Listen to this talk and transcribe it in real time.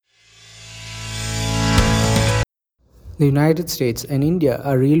The United States and India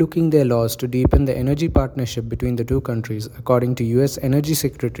are relooking their laws to deepen the energy partnership between the two countries, according to US Energy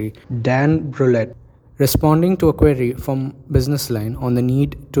Secretary Dan Brouillette, responding to a query from Business Line on the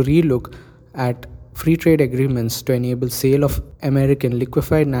need to relook at free trade agreements to enable sale of American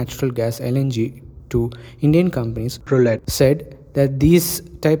liquefied natural gas (LNG) to Indian companies. Brouillette said that these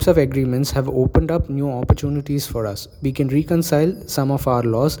types of agreements have opened up new opportunities for us. We can reconcile some of our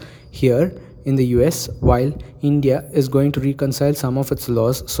laws here in the US, while India is going to reconcile some of its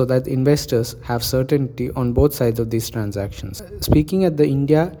laws so that investors have certainty on both sides of these transactions. Speaking at the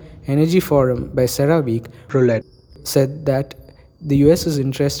India Energy Forum by CERAWeek, Brouillette said that the US is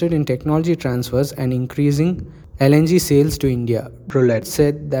interested in technology transfers and increasing LNG sales to India. Brouillette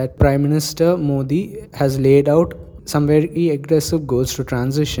said that Prime Minister Modi has laid out some very aggressive goals to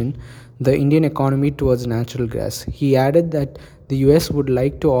transition the Indian economy towards natural gas. He added that the US would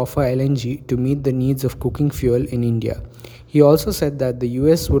like to offer LNG to meet the needs of cooking fuel in India. He also said that the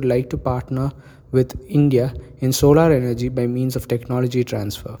US would like to partner with India in solar energy by means of technology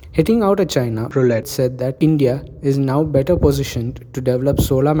transfer. Hitting out at China, Brouillette said that India is now better positioned to develop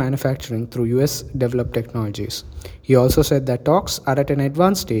solar manufacturing through US developed technologies. He also said that talks are at an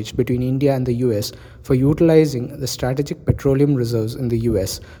advanced stage between India and the US for utilizing the strategic petroleum reserves in the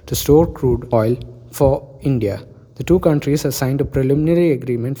US to store crude oil for India. The two countries have signed a preliminary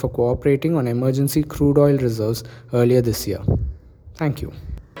agreement for cooperating on emergency crude oil reserves earlier this year. Thank you.